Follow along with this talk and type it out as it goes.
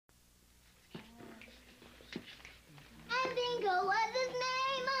bingo, what's his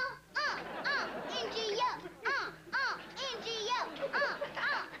name? NGO. NGO.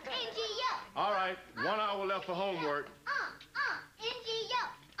 NGO. All right, 1 hour left for homework. NGO.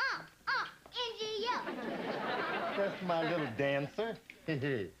 NGO. That's my little dancer.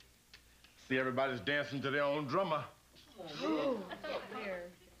 See, everybody's dancing to their own drummer. Oh,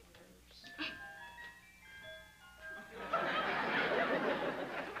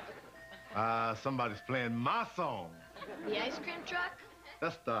 Somebody's playing my song. the ice cream truck?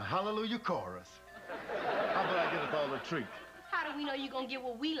 That's the Hallelujah Chorus. How about I get us all a treat? How do we know you're gonna get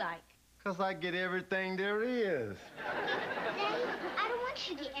what we like? 'Cause I get everything there is. Daddy, I don't want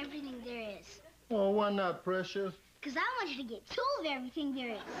you to get everything there is. Oh, why not, Precious? 'Cause I want you to get 2 of everything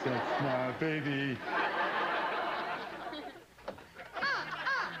there is. That's my baby.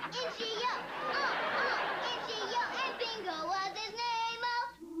 NGO. NGO. And bingo, what's his name?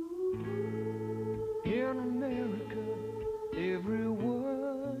 In America,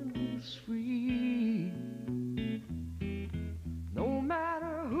 everyone's free. No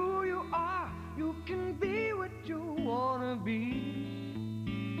matter who you are, you can be what you wanna be.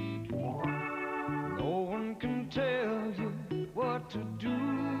 No one can tell you what to do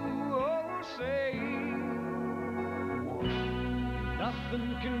or say.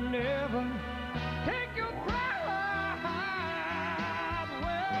 Nothing can ever take your pride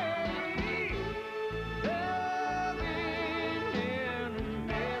away. Loving in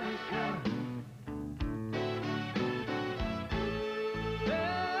America.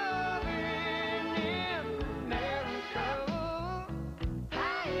 Loving in America.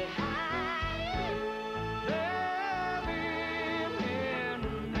 Hi, hi. Loving in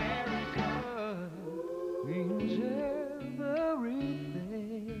America means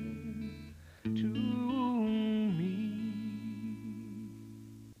everything to me.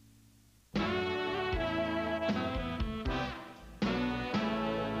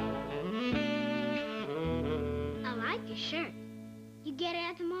 I like your shirt. You get it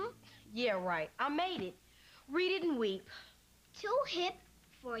at the mall? Yeah, right. I made it. Read it and weep. Too hip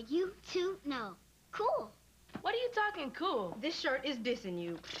for you to know. Cool. What are you talking cool? This shirt is dissing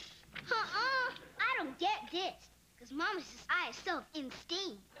you. I don't get this. 'Cause Mama says I have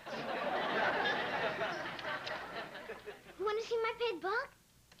self-esteem. You want to see my pet bug?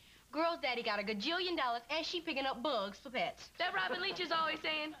 Girl's daddy got $1 gajillion and she picking up bugs for pets. That Robin Leach is always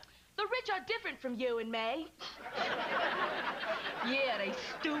saying, the rich are different from you and May. Yeah, they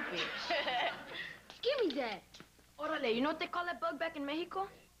stupid. Give me that. Orale, you know what they call that bug back in Mexico?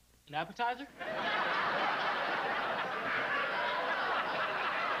 An appetizer?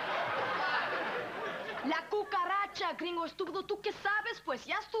 La cucaracha, gringo estúpido. ¿Tú qué sabes? Pues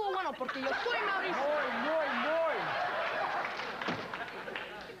ya estuvo bueno porque yo soy Mauricio. Boy.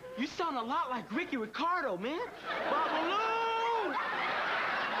 You sound a lot like Ricky Ricardo, man. Babaloo!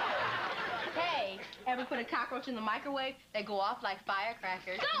 Hey, ever put a cockroach in the microwave? They go off like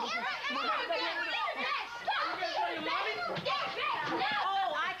firecrackers. Oh,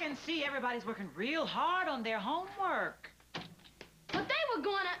 I can see everybody's working real hard on their homework. But they were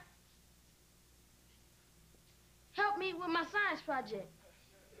gonna help me with my science project.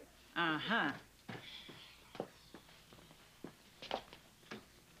 Uh-huh.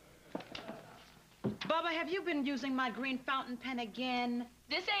 Bubba, have you been using my green fountain pen again?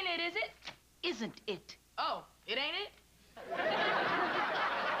 This ain't it, is it? Isn't it? Oh, it ain't it?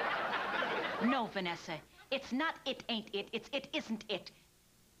 No, Vanessa. It's not it ain't it. It's it isn't it.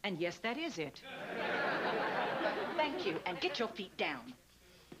 And yes, that is it. Thank you, and get your feet down.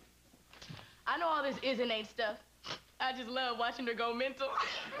 I know all this is and ain't stuff. I just love watching her go mental.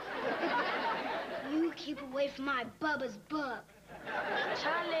 You keep away from my Bubba's bug.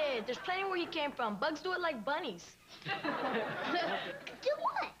 Charlie, there's plenty where he came from. Bugs do it like bunnies. Do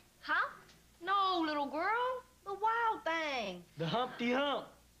what? Huh? No, little girl. The wild thing. The Humpty Hump.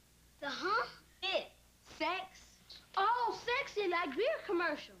 The hump? It. Sex. Oh, sexy, like beer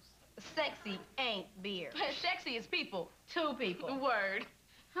commercials. Sexy ain't beer. Sexy is people. 2 people. Word.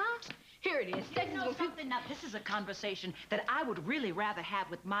 Huh? Here it is. Sexy You know is when people... something? Now, this is a conversation that I would really rather have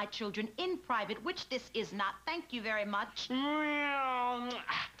with my children in private, which this is not. Thank you very much.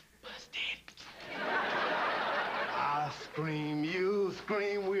 Busted. I scream, you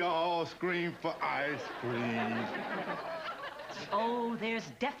scream, we all scream for ice cream. Oh,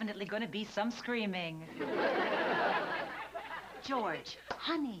 there's definitely going to be some screaming. George,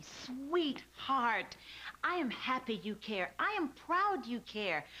 honey, sweetheart, I am happy you care. I am proud you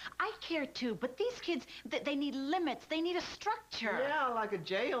care. I care too, but these kids, they need limits. They need a structure. Yeah, like a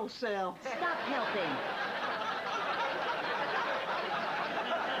jail cell. Stop helping.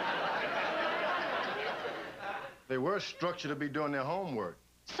 They were structured to be doing their homework.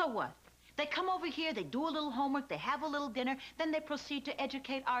 So what? They come over here, they do a little homework, they have a little dinner, then they proceed to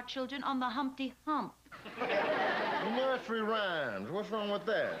educate our children on the Humpty Hump. Nursery rhymes. What's wrong with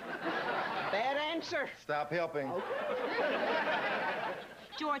that? Bad answer. Stop helping.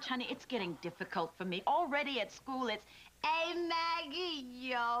 George, honey, it's getting difficult for me. Already at school, it's, hey, Maggie,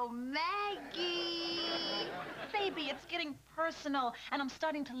 yo, Maggie. Baby, it's getting personal, and I'm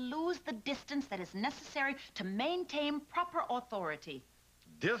starting to lose the distance that is necessary to maintain proper authority.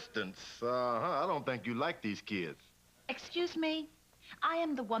 Distance? I don't think you like these kids. Excuse me? I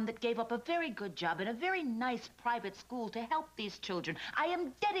am the one that gave up a very good job in a very nice private school to help these children. I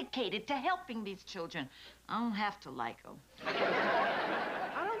am dedicated to helping these children. I don't have to like them.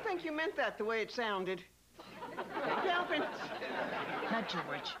 I don't think you meant that the way it sounded. Keep helping. Now,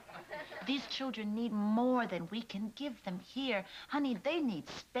 George, these children need more than we can give them here. Honey, they need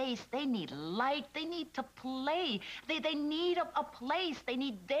space, they need light, they need to play. They need a place. They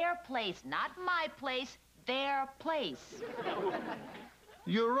need their place, not my place, their place.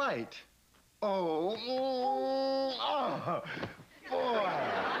 You're right. Oh, boy,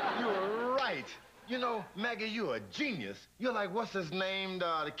 you're right. You know, Maggie, you're a genius. You're like, what's his name,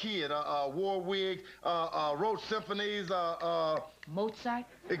 the kid, Warwick, wrote symphonies, Mozart?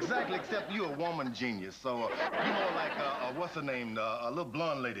 Exactly, except you're a woman genius. So, you're more like, what's her name, a little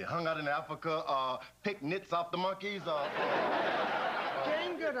blonde lady, hung out in Africa, picked nits off the monkeys,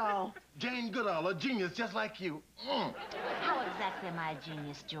 Jane Goodall. Jane Goodall, a genius just like you. How exactly am I a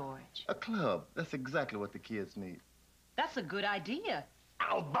genius, George? A club. That's exactly what the kids need. That's a good idea.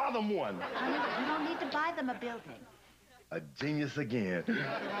 I'll buy them one. Honey, you don't need to buy them a building. A genius again.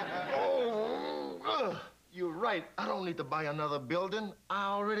 You're right. I don't need to buy another building. I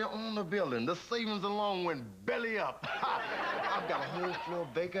already own the building. The savings alone went belly up. I've got a whole floor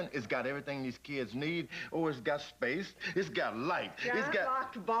vacant. It's got everything these kids need. Oh, it's got space. It's got light. It's Giant got...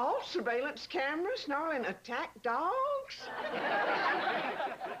 locked vaults, surveillance cameras, snarling attack dogs.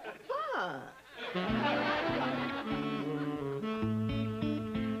 What?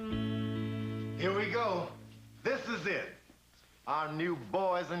 Here we go. This is it. Our new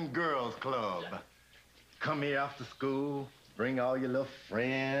Boys and Girls Club. Come here after school, bring all your little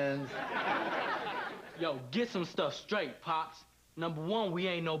friends. Yo, get some stuff straight, Pops. Number one, we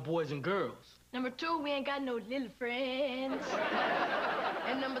ain't no boys and girls. Number two, we ain't got no little friends.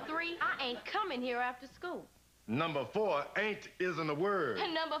 And number three, I ain't coming here after school. Number 4, ain't isn't a word.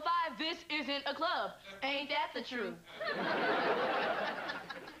 And number 5, this isn't a club. Ain't that the truth?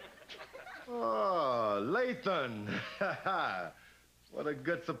 Oh, Lathan. What a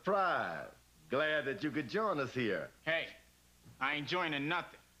good surprise. Glad that you could join us here. Hey, I ain't joining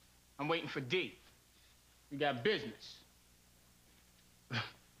nothing. I'm waiting for D. We got business.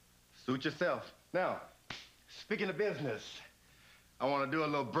 Suit yourself. Now, speaking of business, I want to do a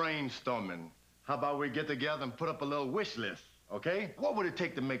little brainstorming. How about we get together and put up a little wish list, okay? What would it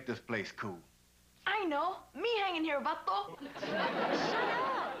take to make this place cool? I know. Me hanging here, vato. Shut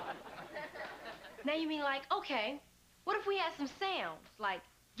up. Now you mean like, okay, what if we had some sounds? Like,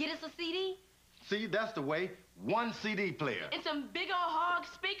 get us a CD? See, that's the way. 1 CD player. And some big old hog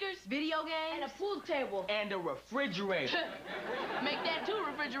speakers, video games. And a pool table. And a refrigerator. Make that 2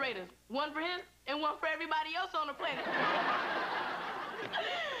 refrigerators. 1 for him and 1 for everybody else on the planet.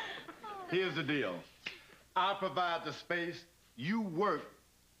 Here's the deal. I'll provide the space. You work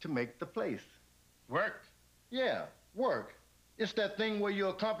to make the place. Work? Yeah, work. It's that thing where you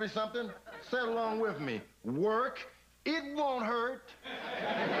accomplish something. Say it along with me. Work. It won't hurt.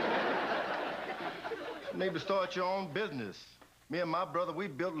 Maybe start your own business. Me and my brother, we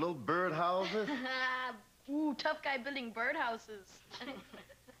built little bird houses. Ooh, tough guy building birdhouses.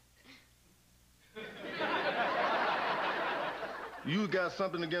 You got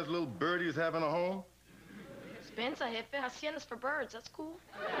something against little birdies having a home? Spencer, jefe, haciendas for birds. That's cool.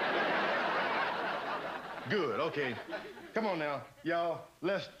 Good, okay. Come on now, y'all.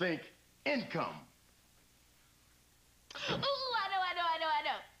 Let's think income. Ooh, I know.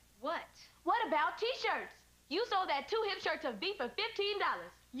 What? What about T-shirts? You sold that 2 hip shirt to V for $15.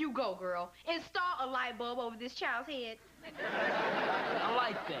 You go, girl. Install a light bulb over this child's head. I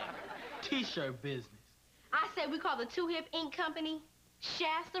like that. T-shirt business. I said we call the 2 Hip Ink Company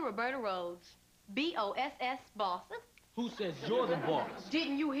Shasta Roberta Rhodes. B-O-S-S, boss. Who says you're the boss?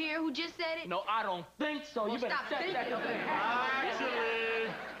 Didn't you hear who just said it? No, I don't think so. Well, You better stop set thinking that of it.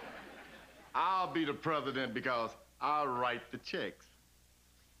 Actually, I'll be the president because I'll write the checks.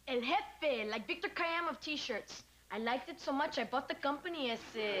 El Jefe, like Victor Cam of T-shirts. I liked it so much I bought the company ese.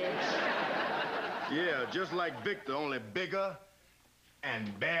 Yeah, just like Victor, only bigger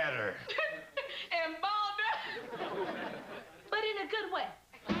and badder. And balder. a good way.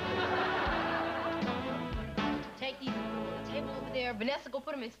 Take these to the table over there. Vanessa, go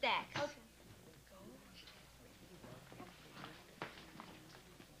put them in stacks. Okay.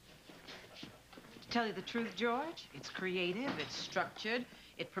 To tell you the truth, George, it's creative, it's structured,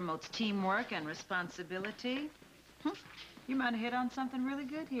 it promotes teamwork and responsibility. You might have hit on something really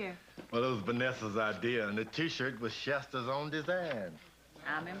good here. Well, it was Vanessa's idea, and the T-shirt was Shasta's own design.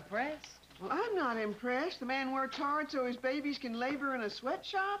 I'm impressed. Well, I'm not impressed. The man works hard so his babies can labor in a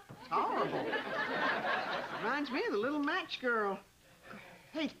sweatshop. It's horrible. Reminds me of the Little Match Girl.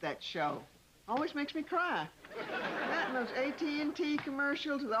 Hate that show. Always makes me cry. That and those AT&T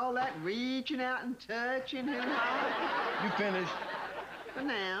commercials with all that reaching out and touching and all. You finished? For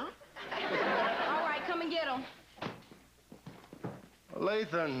now. All right, come and get them.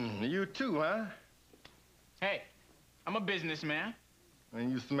 Lathan, you too, huh? Hey, I'm a businessman. And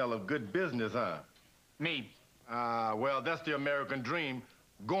you smell of good business, huh? Maybe. Well, that's the American dream.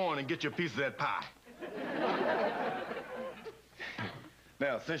 Go on and get your piece of that pie.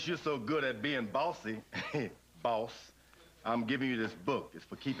 Now, since you're so good at being bossy, boss, I'm giving you this book. It's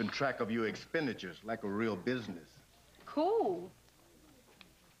for keeping track of your expenditures like a real business. Cool.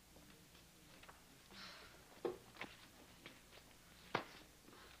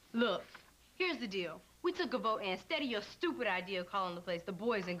 Look, here's the deal. We took a vote, and instead of your stupid idea of calling the place the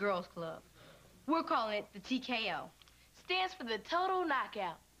Boys and Girls Club, we're calling it the TKO. Stands for the Total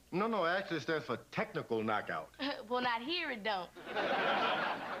Knockout. No, actually it stands for Technical Knockout. Well, not here, it don't.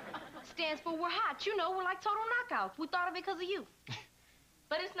 Stands for we're hot. You know, we're like Total Knockouts. We thought of it because of you.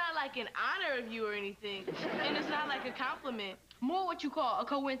 But it's not like in honor of you or anything. And it's not like a compliment. More what you call a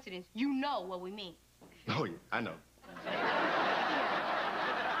coincidence. You know what we mean. Oh, yeah, I know.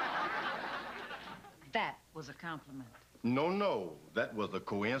 That was a compliment. No, that was a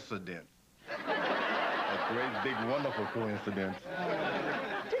coincidence. A great, big, wonderful coincidence.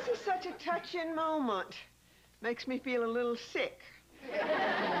 This is such a touching moment. Makes me feel a little sick.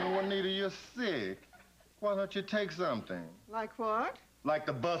 Oh, Juanita, you're sick. Why don't you take something? Like what? Like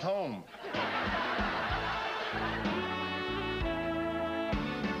the bus home.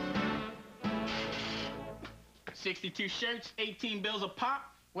 62 shirts, 18 bills a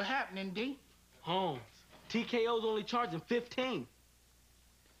pop. What happening, D? Holmes, TKO's only charging 15.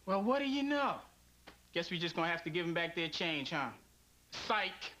 Well, what do you know? Guess we just gonna have to give them back their change, huh?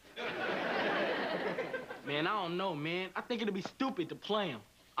 Psych. Man, I don't know, man. I think it'd be stupid to play him.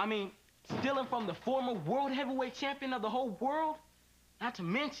 I mean, stealing from the former world heavyweight champion of the whole world? Not to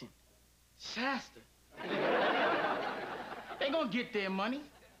mention, Shasta. They gonna get their money.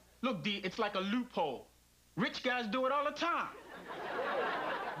 Look, D, it's like a loophole. Rich guys do it all the time.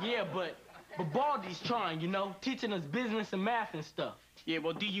 Yeah, but Baldy's trying, you know, teaching us business and math and stuff. Yeah,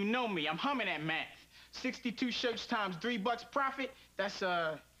 well, D, you know me. I'm humming at math. 62 shirts times $3 profit, that's,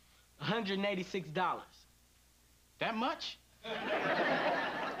 $186. That much?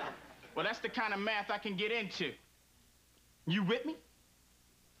 Well, that's the kind of math I can get into. You with me?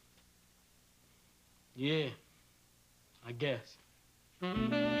 Yeah, I guess.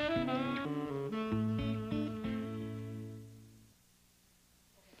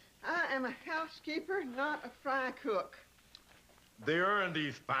 I am a housekeeper, not a fry cook. They earn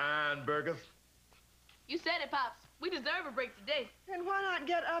these fine burgers. You said it, Pops. We deserve a break today. Then why not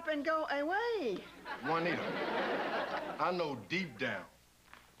get up and go away? Juanita, I know deep down,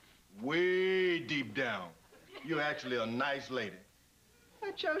 way deep down, you're actually a nice lady.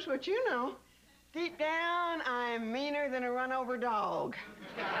 That shows what you know. Deep down, I'm meaner than a run-over dog.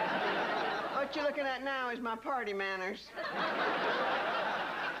 What you're looking at now is my party manners.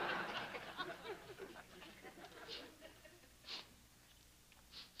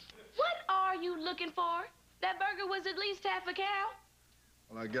 What are you looking for? That burger was at least half a cow.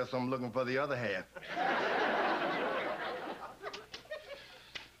 Well, I guess I'm looking for the other half.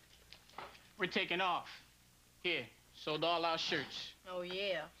 We're taking off. Here, sold all our shirts. Oh,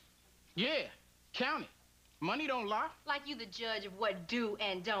 yeah. Yeah, count it. Money don't lie. Like you the judge of what do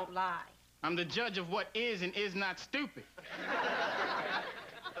and don't lie. I'm the judge of what is and is not stupid.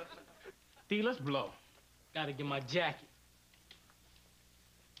 D, let's blow. Gotta get my jacket.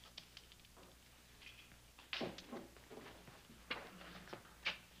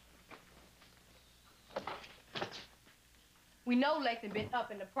 We know Lathan been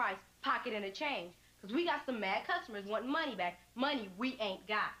up in the price, pocketing the change, because we got some mad customers wanting money back, money we ain't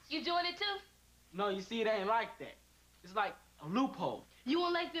got. You doing it too? No, you see, it ain't like that. It's like a loophole. You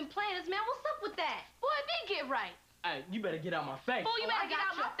and Lathan playing us, man. What's up with that? Boy, then get right. Hey, you better get out my face. Fool, you better get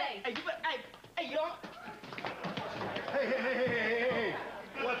out my face. Hey, you better, hey, you don't... Hey,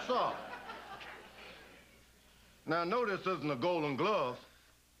 what's up? Now, I know this isn't a golden glove.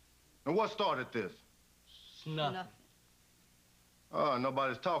 And what started this? Nothing. Oh,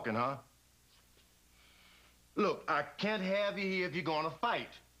 nobody's talking, huh? Look, I can't have you here if you're gonna fight.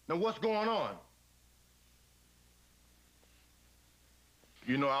 Now, what's going on?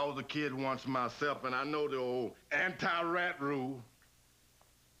 You know, I was a kid once myself, and I know the old anti-rat rule.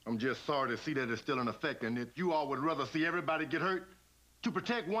 I'm just sorry to see that it's still in effect, and that you all would rather see everybody get hurt to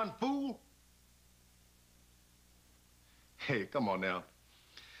protect one fool? Hey, come on now.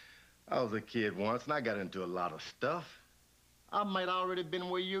 I was a kid once, and I got into a lot of stuff. I might already been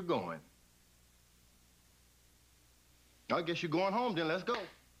where you're going. I guess you're going home, then. Let's go.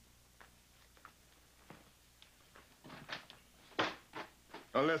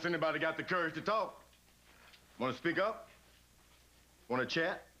 Unless anybody got the courage to talk. Want to speak up? Want to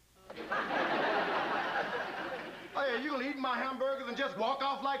chat? Oh, yeah, you gonna eat my hamburgers and just walk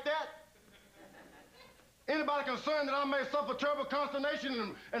off like that? Anybody concerned that I may suffer terrible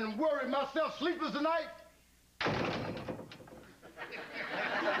consternation and worry myself sleepless tonight?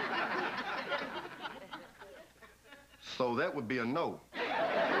 So that would be a no.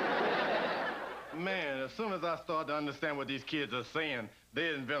 Man, as soon as I start to understand what these kids are saying, they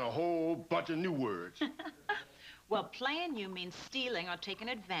invent a whole bunch of new words. Well, playing you means stealing or taking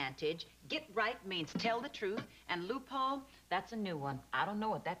advantage. Get right means tell the truth. And loophole, that's a new one. I don't know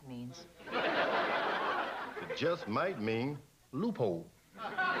what that means. It just might mean loophole.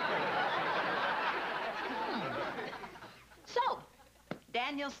 So,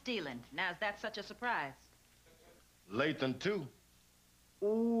 Daniel's stealing. Now, is that such a surprise? Lathan, too.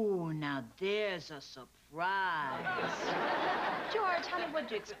 Ooh, now there's a surprise. George, honey,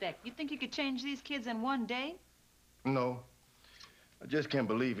 what'd you expect? You think you could change these kids in one day? No. I just can't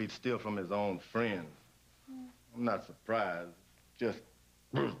believe he'd steal from his own friends. I'm not surprised. Just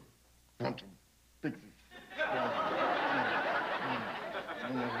bunch of pixies.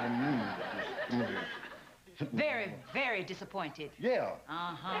 Very, very disappointed. Yeah.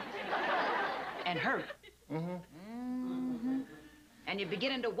 Uh-huh. And hurt. Mm-hmm. Mm-hmm. And you're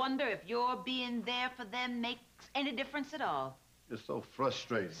beginning to wonder if your being there for them makes any difference at all. It's so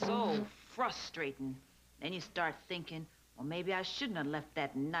frustrating. So frustrating. Then you start thinking, well, maybe I shouldn't have left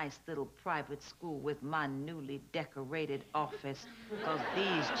that nice little private school with my newly decorated office, because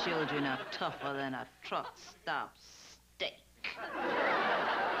these children are tougher than a truck stop steak.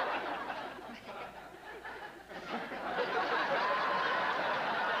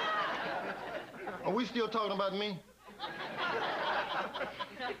 Are we still talking about me?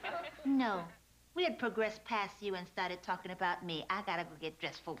 No. We had progressed past you and started talking about me. I gotta go get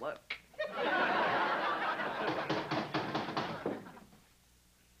dressed for work.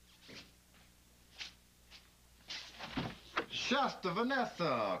 Shasta,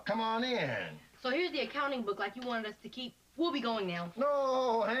 Vanessa, come on in. So here's the accounting book like you wanted us to keep. We'll be going now.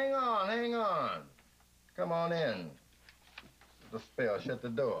 No, hang on, hang on. Come on in. The spell, shut the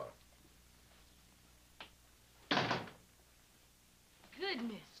door.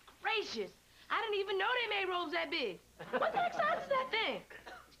 Goodness gracious. I didn't even know they made robes that big. What the heck size is that thing?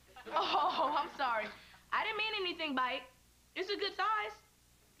 Oh, I'm sorry. I didn't mean anything by it. It's a good size.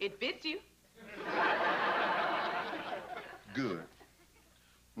 It fits you. Good.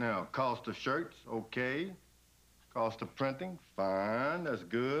 Now, cost of shirts, okay. Cost of printing, fine, that's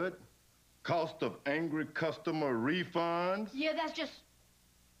good. Cost of angry customer refunds. Yeah, that's just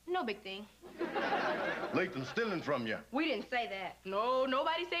no big thing. Lathan stealing from you. We didn't say that. No,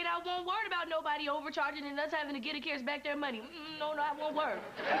 nobody said I won't worry about nobody overcharging and us having to get a cares back their money. No, I won't worry.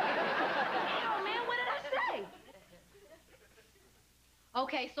 Hell, man, what did I say?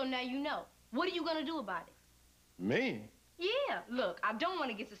 Okay, so now you know. What are you gonna do about it? Me? Yeah, look, I don't want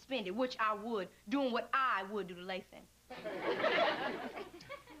to get suspended, which I would, doing what I would do to Lathan.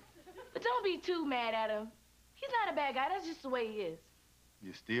 But don't be too mad at him. He's not a bad guy. That's just the way he is.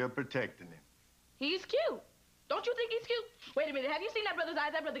 You're still protecting him. He's cute. Don't you think he's cute? Wait a minute. Have you seen that brother's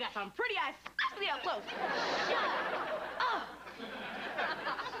eyes? That brother got some pretty eyes, especially up close. Shut up.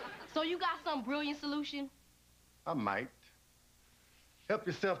 So you got some brilliant solution? I might. Help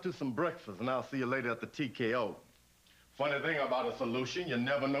yourself to some breakfast, and I'll see you later at the TKO. Funny thing about a solution, you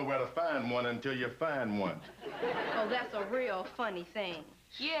never know where to find one until you find one. Oh, that's a real funny thing.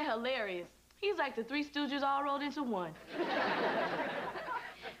 Yeah, hilarious. He's like the Three Stooges all rolled into one.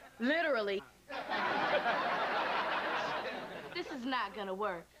 Literally. This is not gonna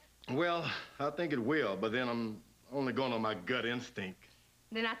work. Well, I think it will, but then I'm only going on my gut instinct.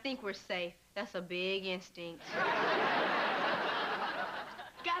 Then I think we're safe. That's a big instinct.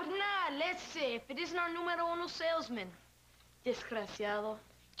 Carnal, let's see if it isn't our numero uno salesman. Desgraciado.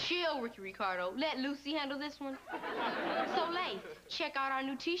 Chill, Ricky Ricardo. Let Lucy handle this one. So, Lath, check out our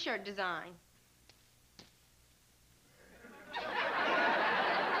new T-shirt design.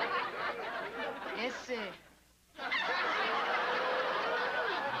 Ese.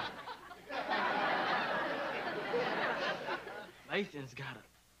 Lathan's got a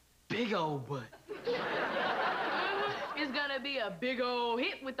big old butt. It's gonna be a big old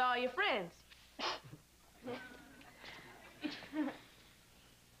hit with all your friends.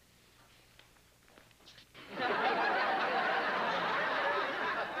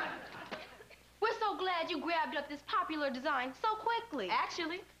 We're so glad you grabbed up this popular design so quickly.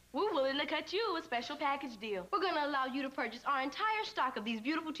 Actually, we're willing to cut you a special package deal. We're gonna allow you to purchase our entire stock of these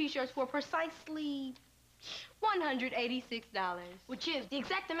beautiful T-shirts for precisely $186. Which is the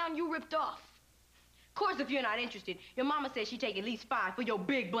exact amount you ripped off. Of course, if you're not interested, your mama says she'd take at least 5 for your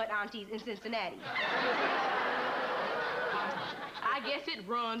big butt aunties in Cincinnati. I guess it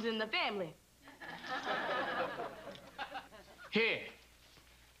runs in the family. Here.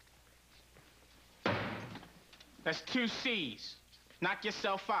 That's 2 C's. Knock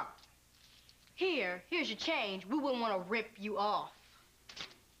yourself out. Here's your change. We wouldn't want to rip you off.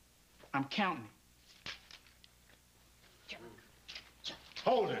 I'm counting.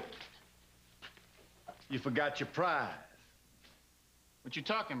 Hold it. You forgot your prize. What you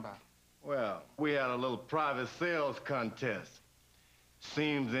talking about? Well, we had a little private sales contest.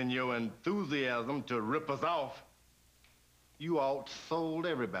 Seems in your enthusiasm to rip us off, you outsold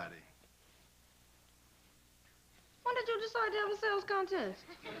everybody. When did you decide to have a sales contest?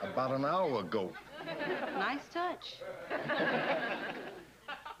 About an hour ago. Nice touch.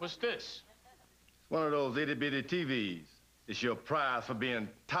 What's this? One of those itty-bitty TVs. It's your prize for being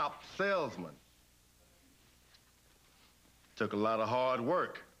top salesman. Took a lot of hard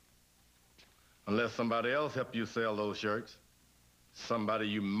work. Unless somebody else helped you sell those shirts. Somebody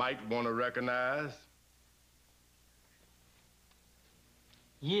you might want to recognize.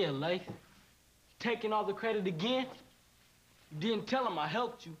 Yeah, Lathan. Taking all the credit again? You didn't tell him I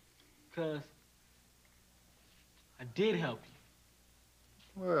helped you, 'cause I did help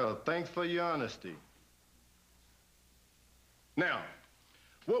you. Well, thanks for your honesty. Now,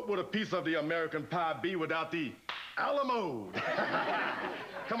 what would a piece of the American pie be without the Alamo?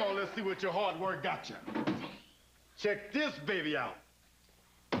 Come on, let's see what your hard work got you. Check this baby out.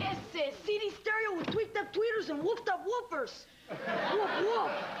 Ese CD stereo with tweaked up tweeters and woofed up woofers. Woof,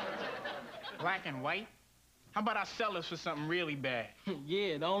 woof. Black and white? How about I sell this for something really bad?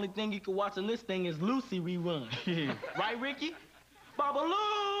 Yeah, the only thing you can watch on this thing is Lucy rerun. Right, Ricky?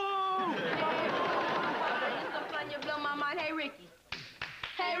 Babaloo! It's so fun you blow my mind. Hey, Ricky.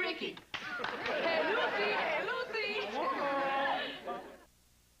 Hey, Ricky. Hey, Lucy. Hey, Lucy.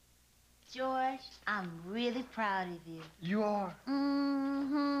 George, I'm really proud of you. You are?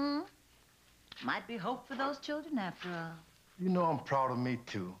 Mm-hmm. Might be hope for those children after all. You know I'm proud of me,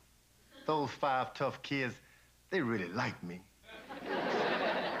 too. Those 5 tough kids, they really like me.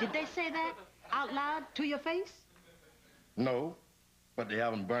 Did they say that out loud to your face? No, but they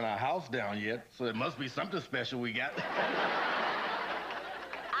haven't burned our house down yet, so it must be something special we got.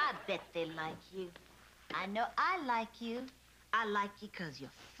 I bet they like you. I know I like you. I like you because you're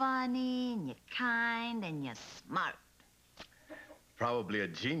funny and you're kind and you're smart. Probably a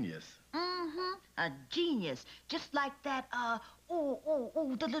genius. Mm-hmm. A genius. Just like that, the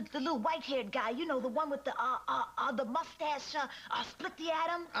little white-haired guy. You know, the one with the mustache, Split the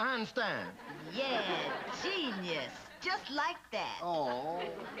Atom. I understand. Yeah, genius. Just like that. Oh.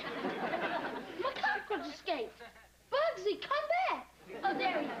 My cockroach escaped. Bugsy, come back. Oh,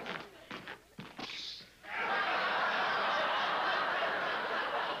 there he is.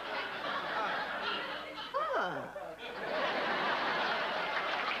 Oh.